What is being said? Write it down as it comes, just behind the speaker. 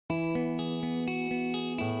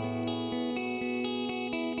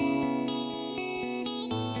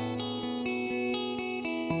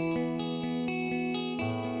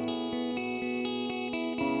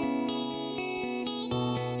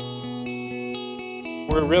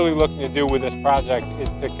we're really looking to do with this project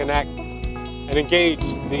is to connect and engage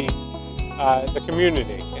the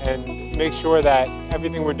community and make sure that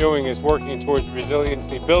everything we're doing is working towards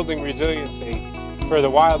resiliency, building resiliency for the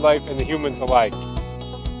wildlife and the humans alike.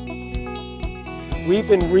 We've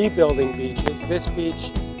been rebuilding beaches. This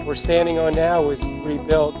beach we're standing on now was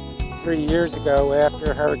rebuilt 3 years ago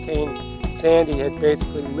after Hurricane Sandy had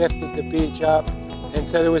basically lifted the beach up, and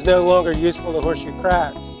so it was no longer useful to horseshoe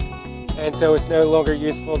crabs, and so it's no longer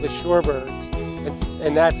useful to shorebirds,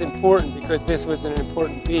 and that's important because this was an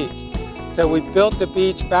important beach. So we built the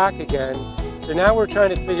beach back again, so now we're trying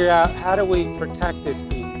to figure out how do we protect this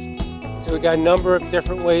beach. So we've got a number of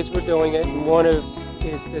different ways we're doing it, and one is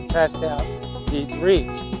to test out these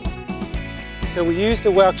reefs. So we used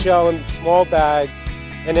the whelk shell in small bags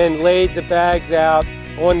and then laid the bags out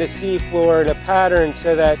on the seafloor in a pattern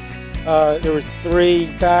so that there were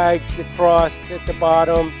 3 bags across at the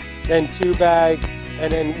bottom, then 2 bags,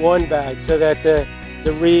 and then 1 bag, so that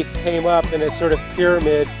the reef came up in a sort of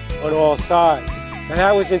pyramid on all sides. Now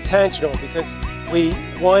that was intentional because we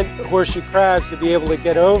want horseshoe crabs to be able to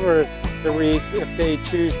get over the reef if they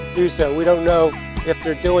choose to do so. We don't know if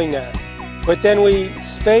they're doing that. But then we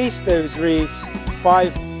spaced those reefs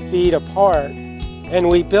 5 feet apart, and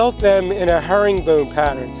we built them in a herringbone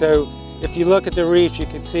pattern. So if you look at the reefs, you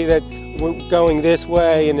can see that we're going this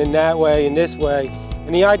way and then that way and this way.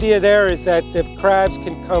 And the idea there is that the crabs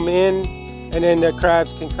can come in and then the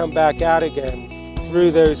crabs can come back out again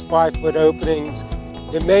through those 5-foot openings.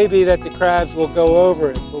 It may be that the crabs will go over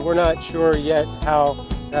it, but we're not sure yet how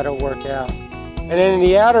that'll work out. And then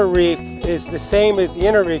the outer reef is the same as the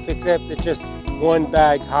inner reef, except it's just 1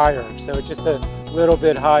 bag higher. So it's just a little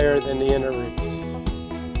bit higher than the inner reefs.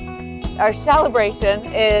 Our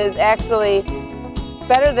shell-A-Bration is actually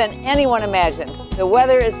better than anyone imagined. The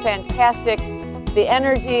weather is fantastic. The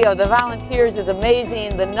energy of the volunteers is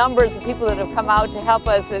amazing. The numbers of people that have come out to help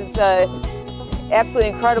us is absolutely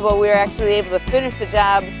incredible. We were actually able to finish the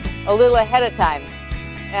job a little ahead of time,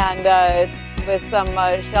 and with some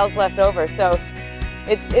shells left over. So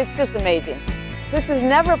it's just amazing. This is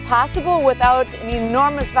never possible without an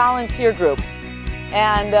enormous volunteer group.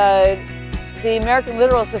 And the American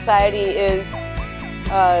Littoral Society is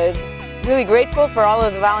really grateful for all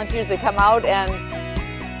of the volunteers that come out. And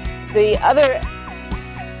the other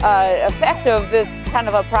effect of this kind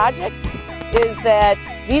of a project is that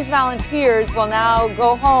these volunteers will now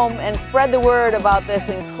go home and spread the word about this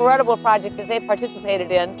incredible project that they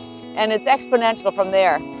participated in, and it's exponential from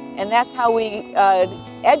there. And that's how we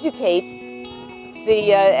educate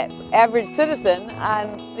the average citizen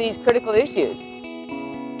on these critical issues.